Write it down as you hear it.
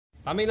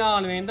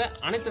தமிழால் வேந்த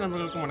அனைத்து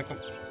நண்பர்களுக்கும் வணக்கம்.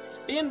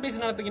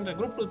 டிஎன்பிஎஸ்சி நடத்துகின்ற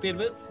குரூப் 2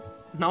 தேர்வு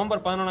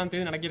நவம்பர் 11ஆம்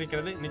தேதி நடக்க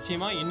இருக்கிறது.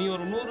 நிச்சயமா இனி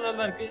ஒரு 100 நாள்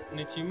தான் இருக்கு.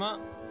 நிச்சயமா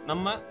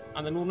நம்ம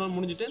அந்த 100 நாள்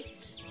முடிஞ்சிட்டு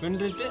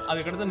வென்றுட்டு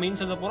அதுக்கடுத்து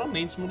மெயின்ஸ் எழுத போறோம்.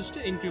 மெயின்ஸ்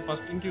முடிச்சுட்டு இன்டர்வியூ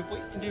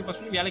பாஸ்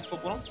பண்ணி வேலைக்கு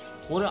போக போறோம்.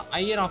 ஒரு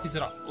ஐஆர்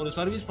ஆஃபீஸரா ஒரு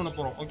சர்வீஸ் பண்ண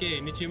போறோம். ஓகே,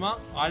 நிச்சயமா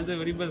all the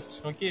very best.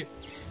 Okay,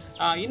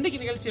 இன்னைக்கு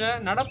நிகழ்ச்சியில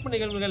நடப்பு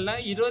நிகழ்வுகள்ல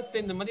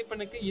 25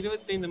 மதிப்பெண்ணுக்கு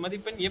 25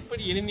 மதிப்பெண்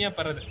எப்படி எளிமையா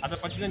பெறது அதை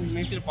பத்தி தான்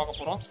நிகழ்ச்சியில் பார்க்க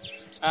போறோம்.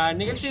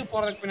 நிகழ்ச்சிக்கு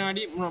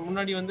போறதுக்கு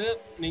முன்னாடி வந்து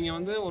நீங்க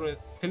வந்து ஒரு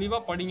தெளிவா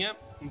படிங்க.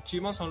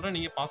 நிச்சயமா சொல்றேன்,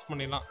 நீங்க பாஸ்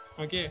பண்ணிடலாம்.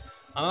 ஓகே,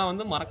 அதெல்லாம்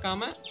வந்து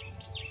மறக்காம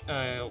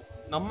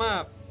நம்ம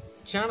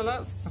சேனலை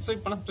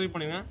சப்ஸ்கிரைப்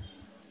பண்ணுங்க.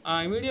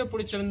 வீடியோ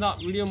பிடிச்சிருந்தா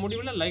வீடியோ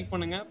முடிவில் லைக்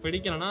பண்ணுங்க.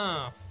 பிடிக்கலன்னா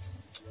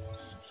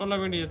சொல்ல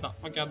வேண்டியது தான்.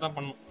 ஓகே, அதான்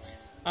பண்ணணும்.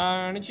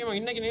 நிச்சயமா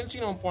இன்னைக்கு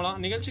நிகழ்ச்சிக்கு நம்ம போகலாம்.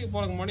 நிகழ்ச்சிக்கு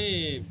போறதுக்கு முன்னாடி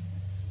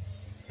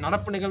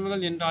நடப்பு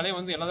நிகழ்வுகள் என்றாலே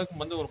வந்து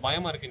எல்லாத்துக்கும் வந்து ஒரு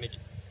பயமா இருக்கு. இன்னைக்கு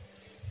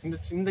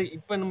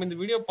இப்ப நம்ம இந்த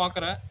வீடியோ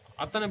பாக்குற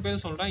அத்தனை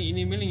பேர் சொல்றேன்,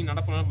 இனிமேல் நீங்க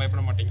நடப்பு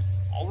பயப்பட மாட்டீங்க.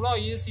 அவ்வளோ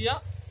ஈஸியா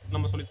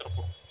நம்ம சொல்லித்தர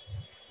போறோம்.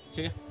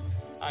 சரியா?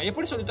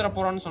 எப்படி சொல்லித்தர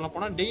போறோம்னு சொல்ல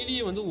போனா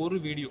டெய்லியும் வந்து ஒரு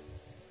வீடியோ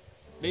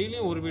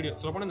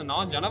சொல்ல போனா இந்த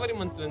ஜனவரி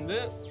மந்த்ல இருந்து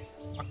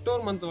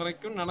அக்டோபர் மந்த்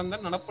வரைக்கும்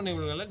நடந்த நடப்பு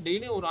நிகழ்வுகளை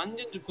டெய்லியும் ஒரு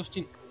 5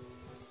 கொஸ்டின்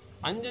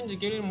 5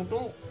 கேள்வி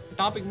மட்டும்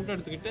டாபிக் மட்டும்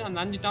எடுத்துக்கிட்டு அந்த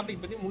 5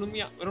 டாபிக் பத்தி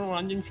முழுமையா வெறும் ஒரு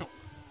 5 நிமிஷம்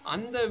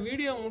அந்த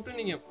வீடியோ மட்டும்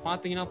நீங்க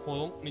பாத்தீங்கன்னா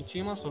போதும்.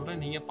 நிச்சயமா சொல்றேன்,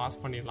 நீங்க பாஸ்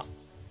பண்ணிடலாம்.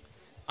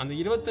 அந்த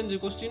 25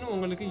 கொஸ்டினும்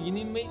உங்களுக்கு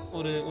இனிமை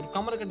ஒரு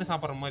கமரக்கட்டு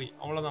சாப்பிட்ற மாதிரி,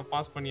 அவ்வளவுதான்,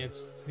 பாஸ்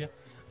பண்ணியாச்சு. சரியா?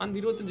 அந்த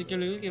 25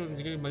 கேள்விகளுக்கு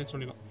 25 கேள்வி பதில்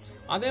சொல்லிடலாம்.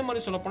 அதே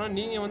மாதிரி சொல்ல போனா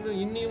நீங்க வந்து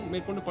இன்னும்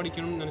மேற்கொண்டு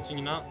படிக்கணும்னு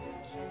நினைச்சீங்கன்னா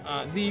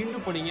தி இண்டு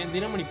படிங்க,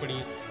 தினமணி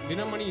படிங்க.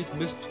 Dinamani is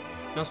best.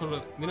 நான்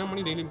சொல்றது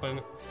தினமணி டெய்லியும்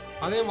பாருங்க.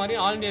 அதே மாதிரி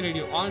ஆல் இண்டியா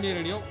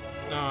ரேடியோ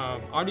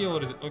ஆடியோ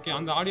வருது. ஓகே,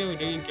 அந்த ஆடியோ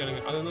டெய்லியும் கேளுங்க.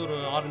 அது வந்து ஒரு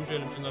 6 நிமிஷம்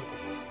 7 நிமிஷம் தான்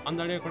இருக்கும். அந்த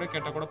ஆடியோ கூட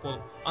கேட்டால் கூட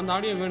போதும். அந்த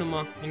ஆடியோ வேணுமா,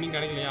 இன்னும்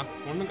கிடைக்கலையா,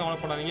 ஒன்றும்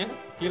கவலைப்படாதீங்க.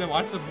 கீழே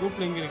வாட்ஸ்அப் குரூப்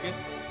லிங்க் இருக்கு,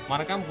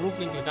 மறக்காம குரூப்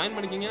லிங்க்ல ஜாயின்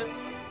பண்ணிக்கோங்க.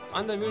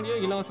 அந்த வீடியோ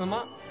இலவசமா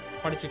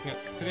படிச்சுக்கங்க.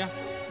 சரியா?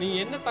 நீங்க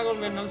என்ன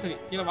தகவல் வேணாலும் சரி,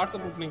 கீழே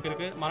வாட்ஸ்அப் குரூப் லிங்க்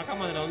இருக்கு,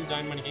 மறக்காம அதில் வந்து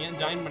ஜாயின் பண்ணிக்கோங்க.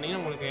 ஜாயின்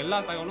பண்ணீங்கன்னா உங்களுக்கு எல்லா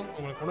தகவலும்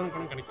உங்களுக்கு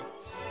உடனுக்குடன் கிடைக்கும்.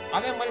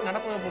 அதே மாதிரி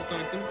நடப்பதை பொறுத்த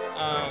வரைக்கும்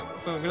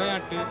இப்போ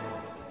விளையாட்டு,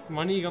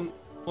 வணிகம்,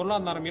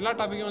 பொருளாதாரம் எல்லா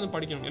டாப்பிக்கும் வந்து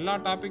படிக்கணும். எல்லா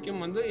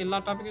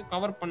டாப்பிக்கும்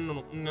கவர்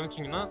பண்ணணும்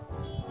நினைச்சீங்கன்னா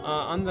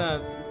அந்த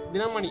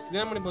தினமணி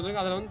பொறுத்த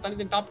வரைக்கும் அதில் வந்து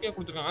தனித்தனி டாப்பிக்கே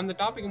கொடுத்துருக்காங்க. அந்த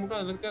டாபிக் மட்டும்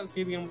அதில் இருக்க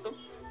செய்திகள் மட்டும்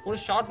ஒரு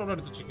ஷார்ட் நோட்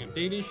எடுத்து வச்சுக்கோங்க.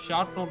 டெய்லி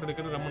ஷார்ட் நோட்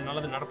எடுக்கிறது ரொம்ப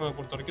நல்லது. நடப்பதை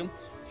பொறுத்த வரைக்கும்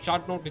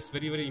short note is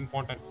very very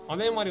important.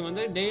 அதே மாதிரி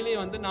வந்து டெய்லி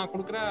வந்து நான்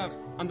கொடுக்குற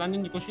அந்த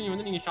 5 கொஸ்டின்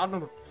வந்து நீங்கள் ஷார்ட்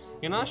நோட்,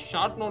 ஏன்னா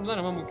ஷார்ட் நோட்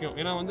தான் ரொம்ப முக்கியம்.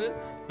 ஏன்னா வந்து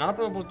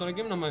நடப்பதை பொறுத்த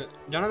வரைக்கும் நம்ம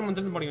ஜனவரி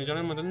மந்த்லேருந்து படிக்கணும்.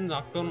 ஜனவரி மந்த்லேருந்து இந்த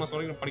அக்டோபர் மாதம்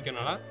வரைக்கும்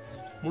படிக்கிறதுனால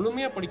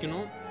முழுமையாக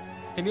படிக்கணும்,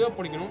 தெளிவாக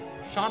படிக்கணும்,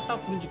 ஷார்ட்டாக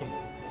புரிஞ்சுக்கணும்.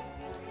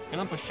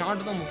 ஏன்னா இப்போ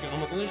ஷார்ட் தான் முக்கியம்.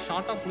 நமக்கு வந்து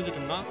ஷார்ட்டாக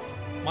புரிஞ்சுட்டோம்னா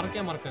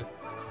மறக்காது.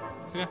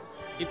 சரியா?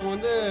 இப்போ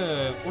வந்து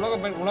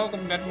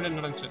உலகக்கப் பேட்மிண்டன்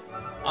நடந்துச்சு.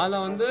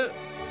 அதில் வந்து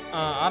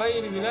அரை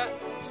இறுதியில்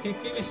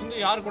பிவி சிந்து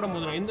யார் கூட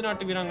மோதினாங்க, எந்த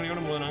நாட்டு வீராங்கனையோட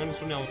மோதினாங்கன்னு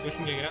சொல்லி அவங்க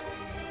கொஸ்டின் கேட்குறேன்.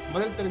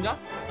 பதில் தெரிஞ்சா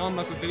கமெண்ட்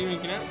பாக்ஸில்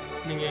தெரிவிக்கிறேன்.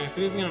 நீங்கள்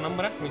திருப்பி நான்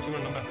நம்புறேன்,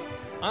 நிச்சயமாக நம்புறேன்.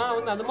 ஆனால்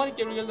வந்து அது மாதிரி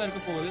கேள்விகள் தான்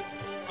இருக்க போகுது.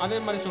 அதே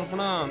மாதிரி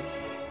சொல்லப்போனால்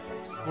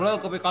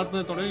உலகக்கோப்பை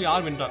கால்பந்து தொடரில்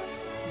யார் வென்றார்,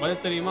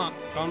 பதில் தெரியுமா,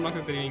 கமெண்ட்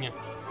பாக்ஸில் தெரிவிங்க.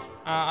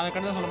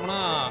 அதுக்கடுத்து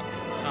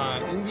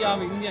சொல்லப்போனால்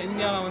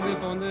இந்தியாவில் வந்து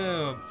இப்போ வந்து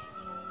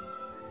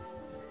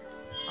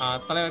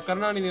தலைவர்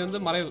கருணாநிதி வந்து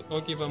மறைவு.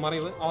 ஓகே, இப்போ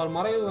மறைவு.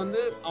 அவருக்கு வந்து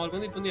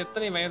இப்போ வந்து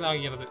எத்தனை வயது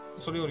ஆகிறது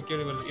சொல்லி ஒரு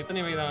கேள்வி வருது.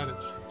 எத்தனை வயது ஆகுது,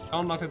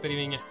 கமெண்ட் பாக்ஸில்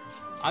தெரிவிங்க.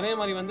 அதே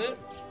மாதிரி வந்து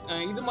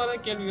இது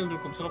மாதிரி கேள்விகள்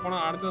இருக்கும்.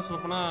 சொல்லப்போனால் அடுத்தது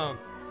சொல்லப்போனால்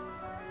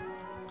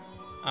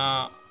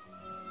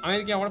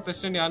அமெரிக்காவோட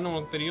பிரசிடென்ட் யாருன்னு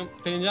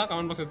உங்களுக்கு தெரிஞ்சா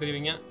கமெண்ட் பாக்ஸில்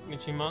தெரிவிங்க.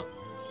 நிச்சயமா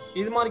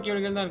இது மாதிரி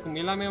கேள்விகள் தான் இருக்கும்.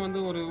 எல்லாமே வந்து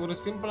ஒரு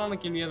சிம்பிளான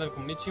கேள்வியாக தான்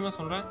இருக்கும். நிச்சயமா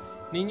சொல்றேன்,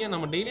 நீங்க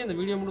நம்ம டெய்லி அந்த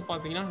வீடியோ மட்டும்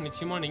பார்த்தீங்கன்னா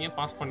நிச்சயமா நீங்க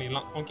பாஸ்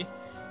பண்ணிடலாம். ஓகே,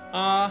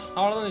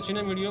 அவ்வளோதான் இந்த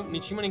சின்ன வீடியோ.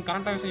 நிச்சயமா நீங்க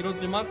கரெக்டாக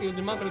 25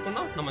 மார்க்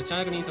இருக்குன்னா நம்ம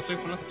சேனலுக்கு நீங்க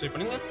சப்ஸ்கிரைப்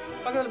பண்ணுங்க.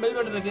 பக்கத்தில் பெல்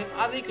பட்டன் இருக்கு,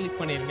 அதையும் கிளிக்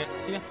பண்ணிருங்க.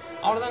 சரியா?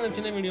 அவ்வளோதான் இந்த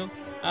சின்ன வீடியோ.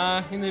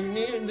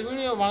 இந்த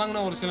வீடியோ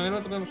வழங்கின ஒரு சில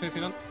நிறுவனத்துக்கு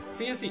பேசலாம்.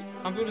 சிஎஸ்சி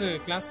கம்ப்யூட்டர்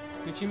கிளாஸ்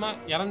நிச்சயமா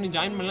யாரும்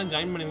ஜாயின் பண்ணுங்க.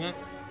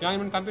 ஜாயின்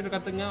பண்ணி கம்ப்யூட்டர்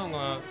கற்றுங்க. அவங்க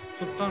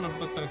சுற்றம்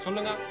நட்பத்தை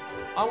சொல்லுங்க,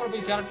 அவங்கள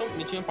போய் சேரட்டும்.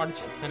 நிச்சயம்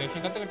படிச்சு நிறைய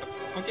விஷயம் கற்றுக்கட்டும்.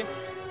 ஓகே,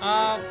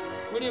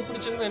 வீடியோ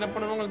பிடிச்சிருந்தா என்ன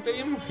பண்ணணும் உங்களுக்கு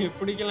தெரியும்,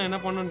 பிடிக்கலாம் என்ன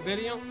பண்ணணும்னு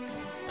தெரியும்.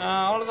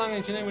 அவ்வளோதாங்க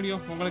சின்ன வீடியோ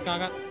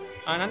உங்களுக்காக.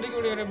 நன்றிக்கு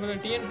வீடியோ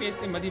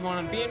டிஎன்பிஎஸ்சி மதிப்பான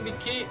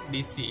டிஎன்பிகே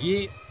டிசிஏ.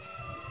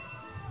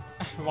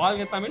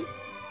 வாழ்க தமிழ்,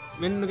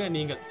 வெல்லுக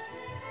நீங்கள்.